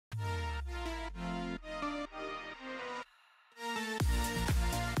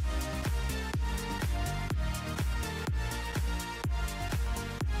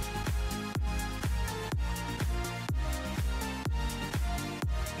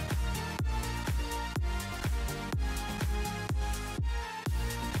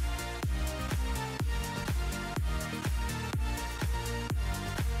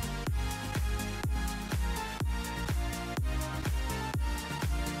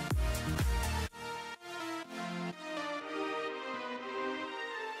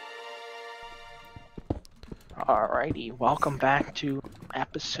Alrighty, welcome back to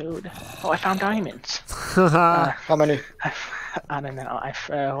episode. Oh, I found diamonds. How many? I don't know.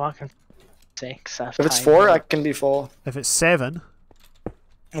 Welcome to 6. If it's 4, I can be full. If it's 7,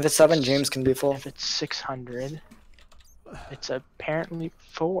 If it's 7, James can be full. If it's 600, it's apparently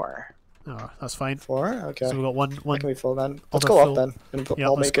 4. oh, that's fine. 4? Okay. So we got one. I can be full then. Let's other go full. up then. And Yeah,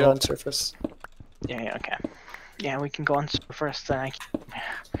 I'll let's make it go. on surface. Yeah, okay. Yeah, we can go on first. Then I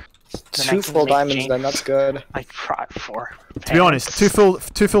can. 2 full diamonds then, that's good. I brought 4. To be honest, two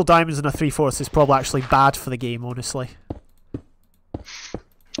full diamonds and a 3/4 is probably actually bad for the game, honestly.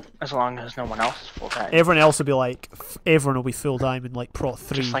 As long as no one else is full diamond. Everyone else will be like, everyone will be full diamond, like Prot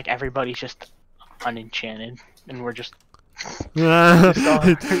 3. Just like everybody's just unenchanted, and we're just.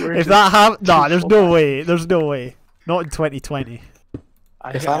 If that happens, nah, there's no way. There's no way. Not in 2020.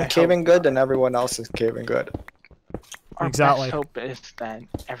 If I'm caving good, then everyone else is caving good. Our Exactly. best hope is that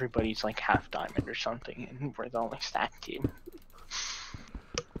everybody's like half diamond or something, and we're the only stacked team.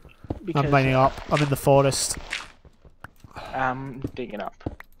 Because, I'm mining up. I'm in the forest. I'm digging up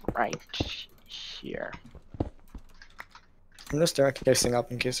right here. I'm just staircasing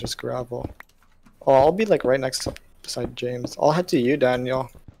up in case there's gravel. Oh, I'll be like right next to beside James. I'll head to you,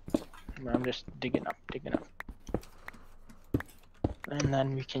 Daniel. I'm just digging up. And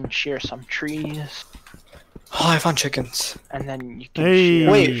then we can shear some trees, Oh, I found chickens. and then you can Hey.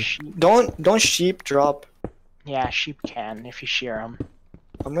 shear Wait. sheep. Don't sheep drop. Yeah, sheep can if you shear them.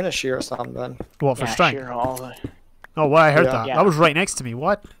 I'm gonna shear some then. What, for Yeah, strength? shear all the. Oh, well, I heard Yeah. that. Yeah. That was right next to me.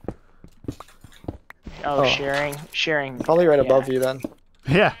 What? Oh, Oh. shearing. Probably right yeah. above you then.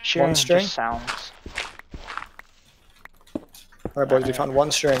 Yeah. Shearing string? just sounds. Alright boys, we found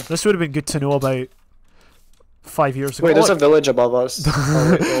 1 string. This would have been good to know about 5 years ago. Wait, there's Oh, a village above us.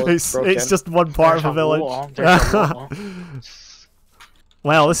 Oh, wait, well, it's just one part There's of a village. wall, there's a wall.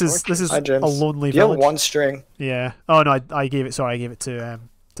 Well, this is Hi, a James. lonely Do you have village. 1 string? Yeah. Oh no, I gave it. Sorry, I gave it to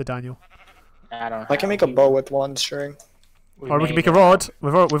Daniel. I don't know. I can make a bow with 1 string. Or we can make a rod.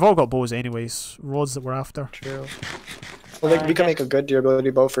 We've all got bows anyways. Rods that we're after. True. Well, like, we can make a good durability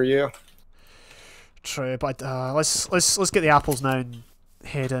bow for you. True, but let's get the apples now and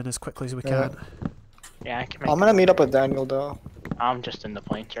head in as quickly as we Yeah. can. Yeah, I can make. I'm gonna meet up with Daniel though. I'm just in the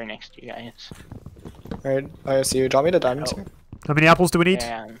plains right next to you guys. Right, I see you. Drop me the diamonds Oh. here. How many apples do we need?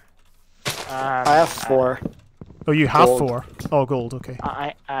 And, I have 4. Oh, you have Gold. 4. Oh, gold. Okay.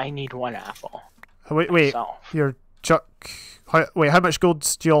 I need 1 apple. Wait, Myself. your Chuck. Wait, how much gold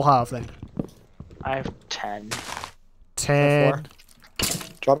do you all have then? I have 10. 10.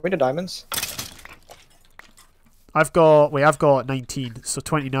 Drop me the diamonds. I've got 19, so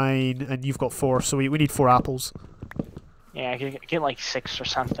 29, and you've got 4, so we need 4 apples. Yeah, I could get like 6 or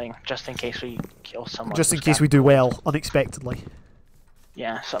something, just in case we kill someone. Just in who's case got- we do well, unexpectedly.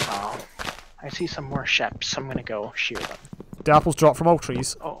 Yeah, somehow. I see some more sheps. I'm gonna go shear them. Do apples drop from all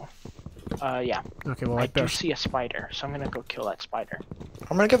trees? Oh. Yeah. Okay, well, I I'd do better... see a spider, so I'm gonna go kill that spider.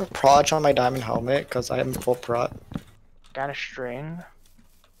 I'm gonna give a proj on my diamond helmet because I am full prot. Got a string.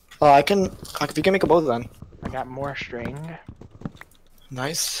 I can. If you can make a bow then. I got more string.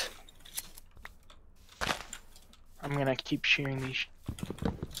 Nice. I'm gonna keep shearing these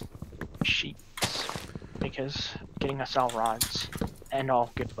sheets because getting us all rods and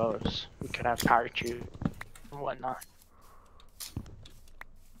all good bows. We could have power tube and whatnot.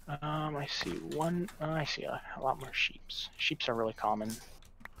 I see one. I see a lot more sheeps. Sheeps are really common.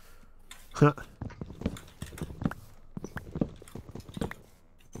 Oh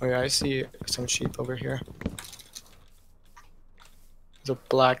yeah, I see some sheep over here. There's a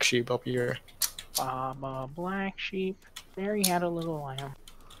black sheep up here. A black sheep. Mary had a little lamb.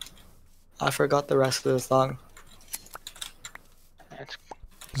 I forgot the rest of the song. That's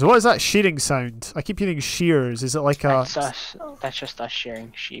So what is that shearing sound? I keep hearing shears. Is it like a... that's us. That's just us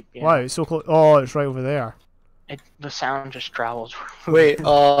shearing sheep. Yeah. Wow, it's so close. Oh, it's right over there. The sound just travels. Wait,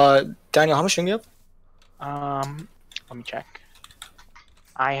 Daniel, how much string do you have? Let me check.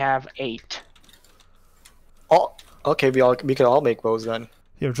 I have 8. Oh, okay, we could all make bows then.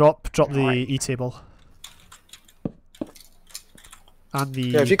 Here, drop the Right. E-table. And the...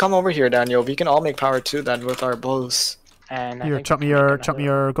 Yeah, if you come over here, Daniel, we can all make power too then with our bows. And I Here, think chuck me we can your make chuck me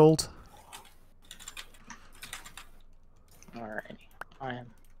another- your gold. Alright, I am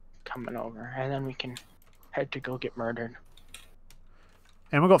coming over, and then we can head to go get murdered.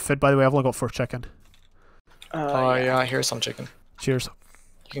 And we got food, by the way. I've only got 4 chicken. Oh yeah, here's some chicken. Cheers.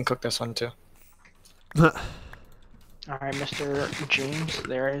 You can cook this one too. Alright, Mr. James,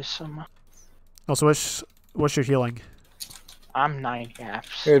 there is some. Also, what's your healing? I'm 9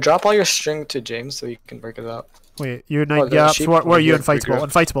 gaps. Here, drop all your string to James so you can break it up. Wait, you're 9 the gaps. sheep Where are you over here, unfightable?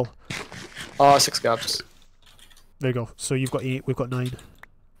 bigger. Unfightable. 6 gaps. There you go. So you've got 8, we've got 9.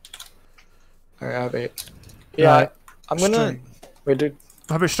 Alright, I have 8. Yeah, Right. I'm gonna... String. Wait, dude.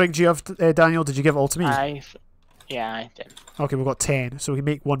 How much string do you have, Daniel? Did you give it all to me? Yeah, I did. Okay, we've got 10, so we can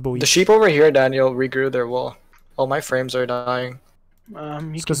make 1 bow each. The sheep over here, Daniel, regrew their wool. Oh, my frames are dying.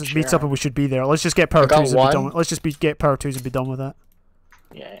 It's because it's meets up and we should be there. Let's just get power 2s and be done with. Let's just get power 2s and be done with that.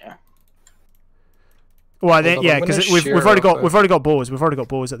 Yeah. Well, then, yeah, because we've already got bows. We've already got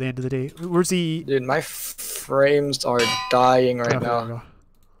bows at the end of the day. Where's the? Dude, my frames are dying right now.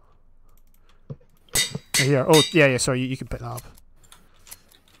 Here. Oh, yeah. Sorry, you can pick that up.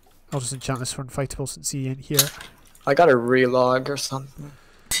 I'll just enchant this for Unfightable since he ain't here. I got a relog or something.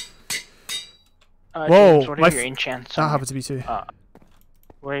 Whoa, James, what are your enchants? That happens to be 2.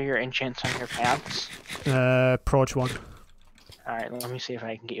 What are your enchants on your pants? Proj 1. Alright, let me see if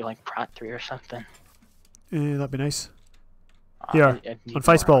I can get you like Prot 3 or something. That'd be nice. Here,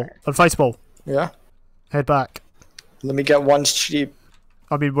 Unfightable. Unfightable. Yeah? Head back. Let me get 1 sheep.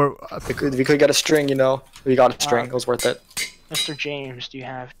 I mean, we could get a string, you know. We got a string, it was worth it. Mr. James, do you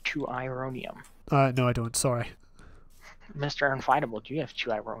have 2 ironium? No, I don't, sorry. Mr. Unfightable, do you have 2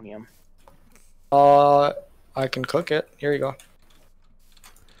 ironium? I can cook it. Here you go.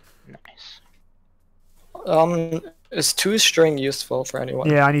 Nice. Is 2 string useful for anyone?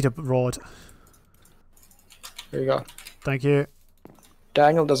 Yeah, I need a rod. Here you go. Thank you.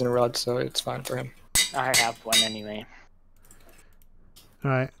 Daniel doesn't rod, so it's fine for him. I have 1 anyway.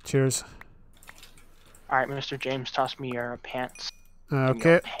 Alright, cheers. Alright, Mr. James, toss me your pants. Okay.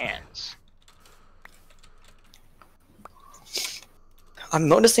 Your pants. I'm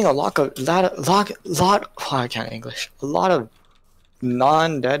noticing a lot of I can't English. A lot of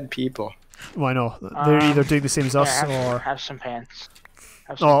non-dead people. Well, I know. They're either doing the same as us or have some pants.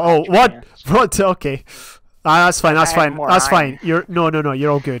 What? Pants. What? Okay. That's fine. That's fine. That's fine. You're no.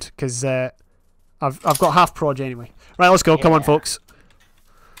 You're all good because I've got half proj anyway. Right, let's go. Come on, folks.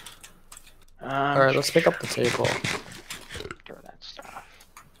 All right, let's pick up the table. Throw that stuff.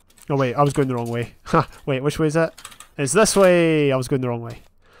 Oh wait, I was going the wrong way. Wait, which way is that? It's this way. I was going the wrong way.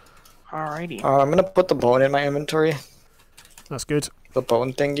 Alrighty. I'm gonna put the bone in my inventory. That's good. The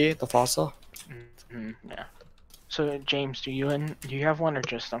bone thingy, the fossil. Yeah. So James, do you have 1 or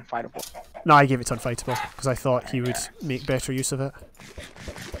just Unfightable? No, I gave it to Unfightable because I thought he would make better use of it.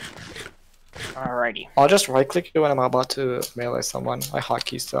 Alrighty. I'll just right click it when I'm about to melee someone. I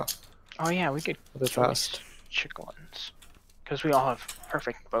hotkey stuff. Oh yeah, we could a bit fast. Chickens. Because we all have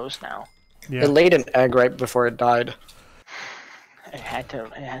perfect bows now. Yeah. It laid an egg right before it died. It had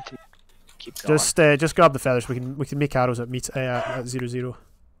to keep going. Just grab the feathers. We can make arrows at 0-0.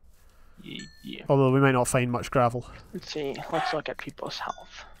 Yeah. Although we might not find much gravel. Let's see. Let's look at people's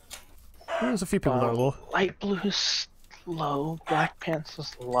health. There's a few people that are low. Light blue is low. BlackPants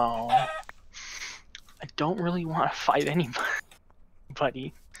is low. I don't really want to fight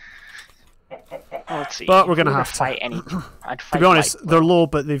anybody. Let's see. But we're gonna have to fight anything. I'd fight to be honest, they're low,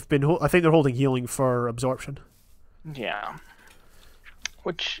 but they've been. I think they're holding healing for absorption. Yeah.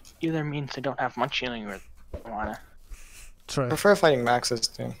 Which either means they don't have much healing or wanna. True. I prefer fighting Max's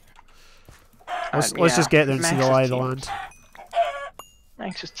team. Let's just get there and see the lie of the land.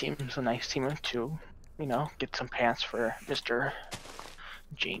 Max's team is a nice team of 2. You know, get some pants for Mr.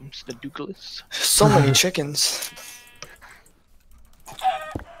 JamestheDouglas. So many chickens.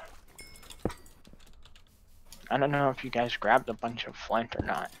 I don't know if you guys grabbed a bunch of flint or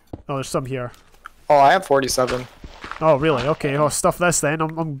not. Oh, there's some here. Oh, I have 47. Oh, really? Okay. Oh, stuff this then.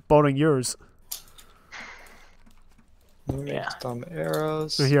 I'm borrowing yours. Yeah. Some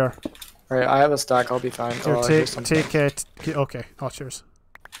arrows. They're here. Alright, I have a stack. I'll be fine. Here, take it. Okay. Oh, cheers.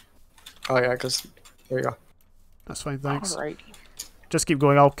 Oh yeah, because here you go. That's fine. Thanks. Alrighty. Just keep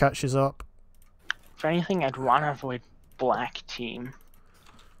going. I'll catch you up. If anything, I'd want to avoid black team,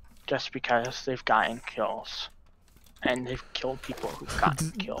 just because they've gotten kills, and they've killed people who've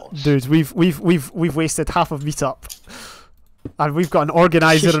gotten kills. Dude, we've wasted half of MeetUp, and we've got an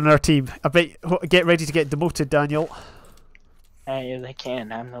organizer on our team. I bet. Get ready to get demoted, Daniel. Hey, they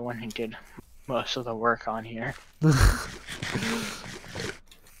can. I'm the one who did most of the work on here.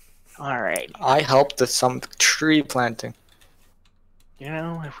 Alright. I helped with some tree planting. You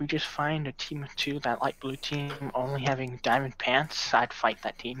know, if we just find a team of 2, that light blue team only having diamond pants, I'd fight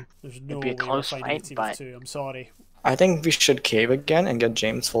that team. There's no It'd be a close way we're fight, a team but of 2. I'm sorry. I think we should cave again and get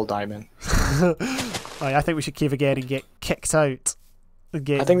James full diamond. I think we should cave again and get kicked out. And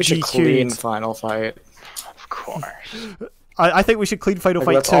get I think we should DQ'd. clean final fight. of course. I think we should clean final Like,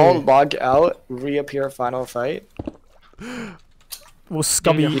 fight let's too. all log out, reappear final fight. We'll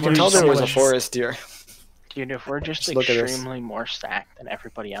scummy. Dude, You can tell there was a forest here. Dude, if we're just Look at this. extremely more stacked than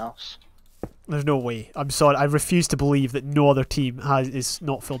everybody else. There's no way. I'm sorry. I refuse to believe that no other team is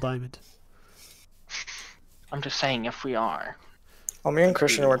not full diamond. I'm just saying if we are. Well, me and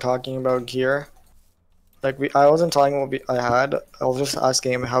Christian were talking about gear. Like I wasn't telling him what I had. I was just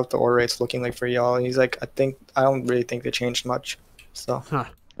asking him how the ore rate's looking like for y'all, and he's like, I don't really think they changed much. So. Huh.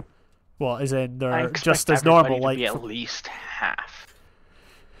 Well, as in they're just just as normal, to like be at least half.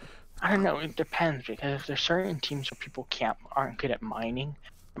 I don't know. It depends because if there's certain teams where people aren't good at mining,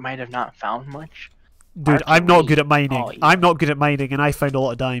 they might have not found much. Dude, I'm not good at mining. I'm not good at mining, and I found a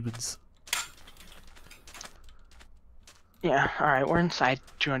lot of diamonds. Yeah, alright, we're inside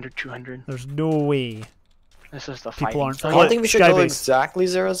 200. There's no way. This is the People fight. I don't think we should go exactly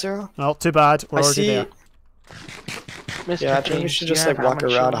 0-0. Well, too bad. We're already there. Mr. Yeah, I think we should just like walk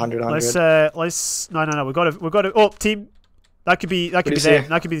around 100. Let's no. We gotta. Oh, team. That could be them.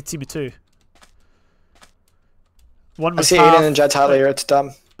 That could be the team of two. One was I see Aiden and Jet Tyler. It's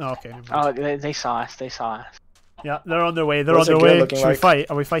dumb. Oh, okay. Oh, they saw us. They saw us. Yeah, they're on their way. They're on their way. Should we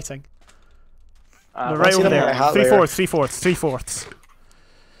fight? Are we fighting? They're right over there. 3/4.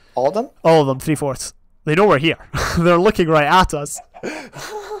 All of them? All of them. 3/4. They know we're here. They're looking right at us.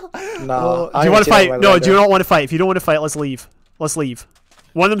 No. Do you want to fight? No. Do you not want to fight? If you don't want to fight, let's leave. Let's leave.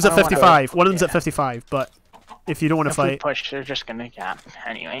 One of them's at 55. One of them's at 55. But if you don't want to fight, push, they're just gonna gap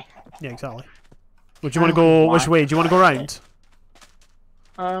anyway. Yeah, exactly. Would you want to go? Which way? Do you want to go round?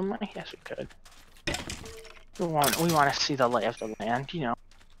 I guess we could. We want to see the lay of the land, you know.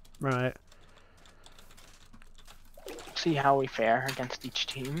 Right. See how we fare against each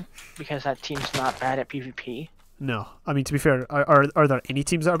team, because that team's not bad at PvP. No, I mean to be fair, are there any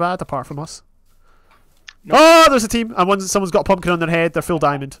teams that are bad apart from us? Nope. Oh, there's a team, and someone's got a pumpkin on their head. They're full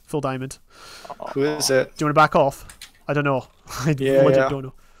diamond. Full diamond. Who is it? Do you want to back off? I don't know. I don't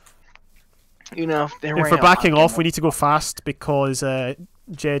know. You know, if we're backing off, we need to go fast because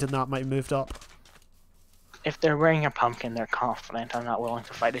Jed and that might have moved up. If they're wearing a pumpkin, they're confident. I'm not willing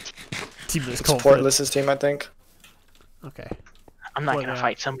to fight a team that's confident. Portless's team, I think. Okay. I'm not gonna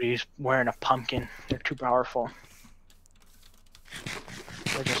fight somebody who's wearing a pumpkin. They're too powerful.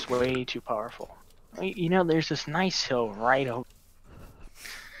 They're just way too powerful. You know, there's this nice hill right over.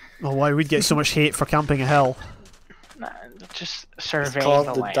 Oh, why we'd get so much hate for camping a hill? Nah, just surveying it's called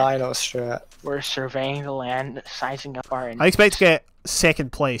the land. Dino strat. We're surveying the land, sizing up our. I expect to get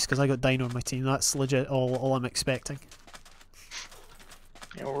second place because I got Dino on my team. That's legit all I'm expecting.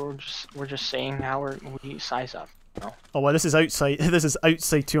 Yeah, we're just saying how we size up. No. Oh well, this is outside. This is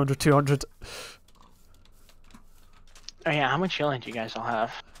outside 200. Oh yeah, how much healing do you guys all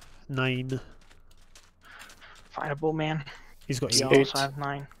have? 9. Fightable man. He's got 8. You also have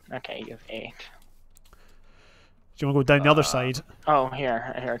 9. Okay, you have 8. Do you want to go down the other side? Oh,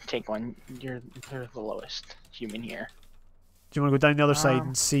 here, take one. You're the lowest human here. Do you want to go down the other side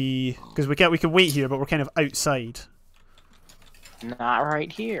and see? Because we can wait here, but we're kind of outside. Not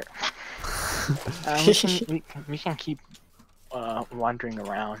right here. We can keep wandering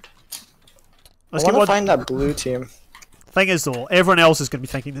around. I want to find that blue team. Thing is, though, everyone else is going to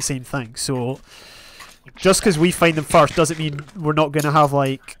be thinking the same thing. So, just because we find them first doesn't mean we're not going to have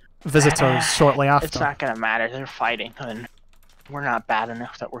like visitors shortly after. It's not going to matter. They're fighting, and we're not bad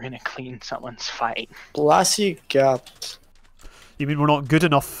enough that we're going to clean someone's fight. Blassie Gap. You mean we're not good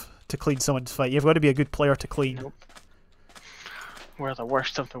enough to clean someone's fight? You've got to be a good player to clean. Nope. We're the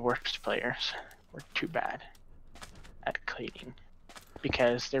worst of the worst players. We're too bad at cleaning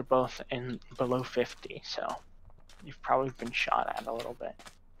because they're both below 50. So you've probably been shot at a little bit.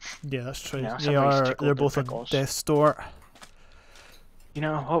 Yeah, that's true. You know, they're both on death's door. You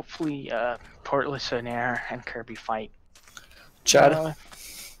know, hopefully, Portless and Air and Kirby fight. Chad.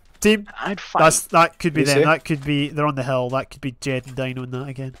 Team. I'd fight. That could be them. That could be. They're on the hill. That could be Jed and Dino and that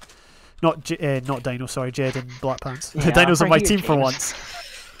again. Not Dino. Sorry, Jed and BlackPants. Yeah, Dino's on my team for once.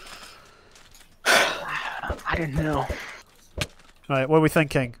 I don't know. Right, what are we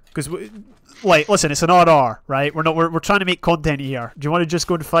thinking? Because like, listen, it's an RR, right? We're trying to make content here. Do you want to just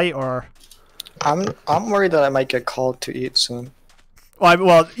go and fight, or? I'm worried that I might get called to eat soon.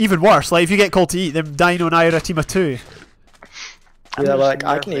 Well, even worse. Like, if you get called to eat, then Dino and I are a team of 2. Yeah, like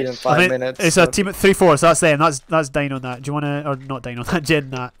I can eat in 5 minutes. It's a team of 3/4. That's them. That's Dino and that. Do you want to, or not Dino? That Jed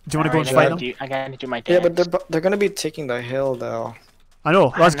and that. Do you want to go and fight them? I gotta do my dance. Yeah, but they're gonna be taking the hill though. I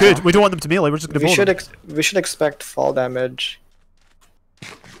know. That's good. We don't want them to melee. We're just gonna. We should expect fall damage.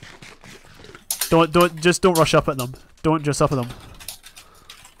 Don't rush up at them. Don't just up at them.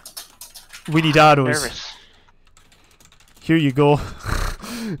 We need arrows. Nervous. Here you go.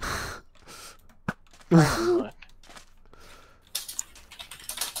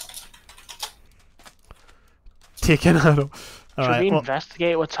 Take an arrow. Should we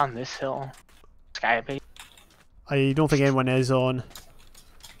investigate what's on this hill? Skybase? I don't think anyone is on.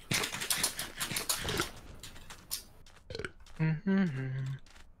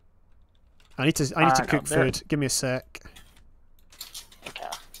 I need to cook food. Give me a sec. Okay.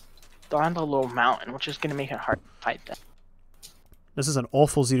 They're on the little mountain, which is gonna make it hard to fight them. This is an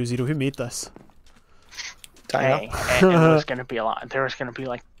awful 0-0. Who made this? Hey, and it was gonna be a lot. There was gonna be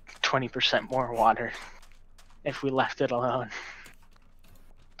like 20% more water if we left it alone.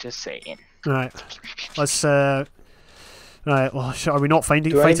 Just saying. Right. Let's. Right. Well, are we not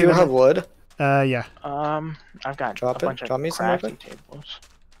fighting? Do I do have wood? Yeah. I've got Drop a bunch of crafting tables.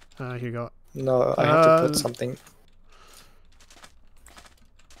 Here you go. No, I have to put something.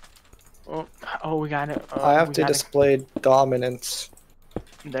 Oh, we got it. I have to display dominance.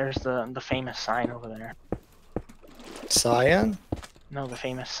 There's the famous sign over there. Cyan? No, the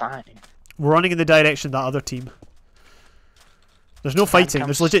famous sign. We're running in the direction of that other team. There's no fighting.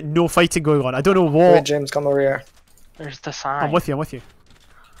 There's legit no fighting going on. I don't know what. Wait, James, come over here. There's the sign. I'm with you. I'm with you.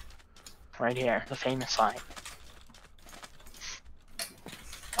 Right here, the famous sign.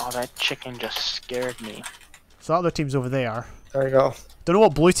 Oh, that chicken just scared me. So that other team's over there. There we go. Don't know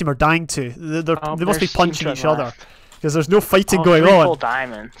what blue team are dying to. They must be punching each other. Left. Because there's no fighting going on. 3 full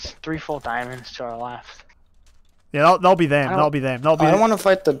diamonds. 3 full diamonds to our left. Yeah, that'll be them. That'll be them. That'll be. I don't want to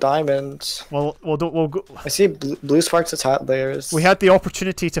fight the diamonds. We'll go. I see blue sparks attack layers. We had the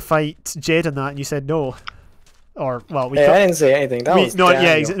opportunity to fight Jed in that, and you said no. Or well, we. Hey, I didn't say anything. That was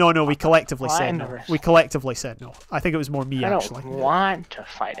Daniel. No. We collectively said no. We collectively said no. I think it was more me actually. I don't want to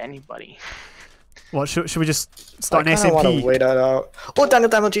fight anybody. What should we just start an SMP? I want to wait that out. Oh,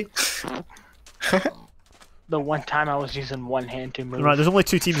 Daniel G. The one time I was using one hand to move. Right, there's only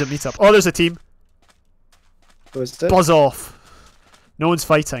 2 teams at MeetUp. Oh, there's a team. Who's this? Buzz off. No one's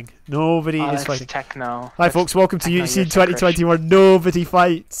fighting. Nobody is fighting. Techno. Hi folks, welcome to UHC 2020 where nobody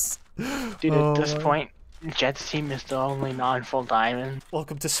fights. Dude, at this point, Jed's team is the only non-full diamond.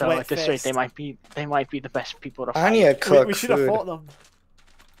 Welcome to So at this rate, they might be the best people to fight. I need to cook we should have fought them.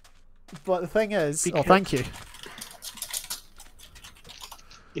 But the thing is, oh thank you.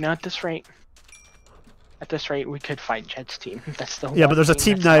 You know, at this rate, we could fight Jed's team. That's the but there's a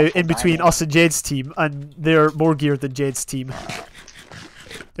team now in between us and Jed's team, and they're more geared than Jed's team.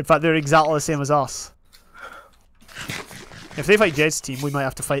 In fact, they're exactly the same as us. If they fight Jed's team, we might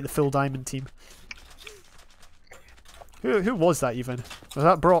have to fight the full diamond team. Who was that even? Was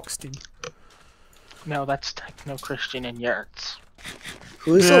that Brock's team? No, that's Techno, Christian, and Yurts.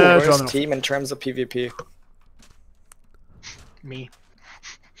 Who's the worst team in terms of PvP? Me.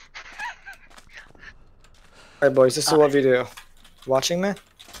 Alright boys, this is what we do. Watching me?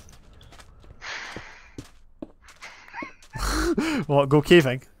 What, go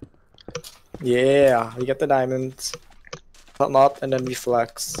caving? Yeah, we get the diamonds. Put them up and then we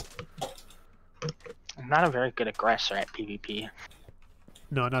flex. I'm not a very good aggressor at PvP.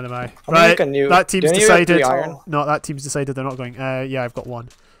 No, neither am I. Right, that team's decided. No, that team's decided they're not going. Yeah, I've got one.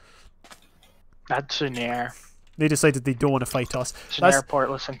 That's Sunair. They decided they don't want to fight us. Sunair,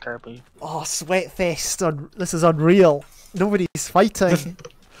 Portless, and Kirby. Oh, Sweatfest! This is unreal. Nobody's fighting.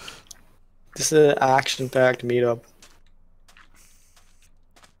 This is an action-packed meetup.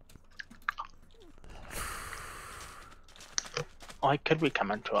 Why could we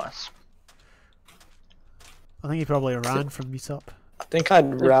come into us? I think he probably ran from MeetUp. I think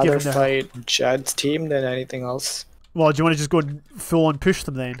I'd rather fight Jed's team than anything else. Well, do you want to just go and full on push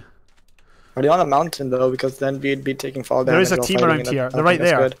them then? Are they on a mountain though? Because then we'd be taking fall damage. There is a team around here. They're right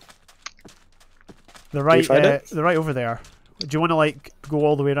there. They're right. They're right over there. Do you want to like go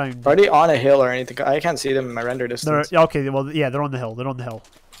all the way around? Are they on a hill or anything? I can't see them in my render distance. Okay. Well, yeah, they're on the hill. They're on the hill.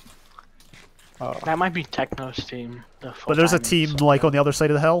 Oh. That might be Techno's team. But there's a team like on the other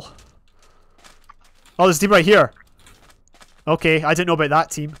side of the hill. Oh, there's a team right here. Okay, I didn't know about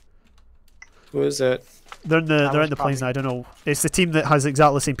that team. Who is it? They're in the plains now. I don't know. It's the team that has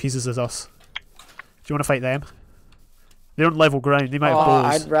exactly the same pieces as us. Do you want to fight them? They're on level ground. They might have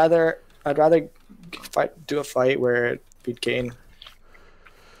bows. I'd rather do a fight where we'd gain.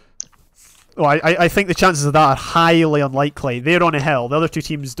 Oh, I think the chances of that are highly unlikely. They're on a hill. The other 2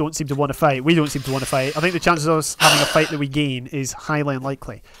 teams don't seem to want to fight. We don't seem to want to fight. I think the chances of us having a fight that we gain is highly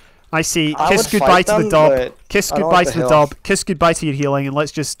unlikely. I say kiss goodbye to the dub. Kiss goodbye to the dub. Kiss goodbye to your healing, and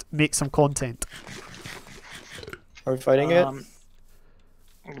let's just make some content. Are we fighting it?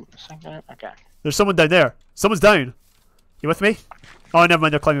 Okay. There's someone down there. Someone's down. You with me? Oh, never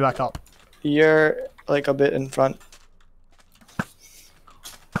mind. They're climbing back up. You're like a bit in front.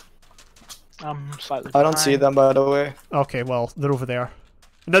 Slightly. I don't see them, by the way. Okay, well, they're over there.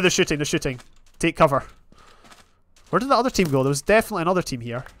 No, they're shooting. They're shooting. Take cover. Where did the other team go? There was definitely another team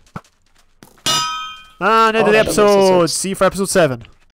here. And end of the episode. See you for episode 7.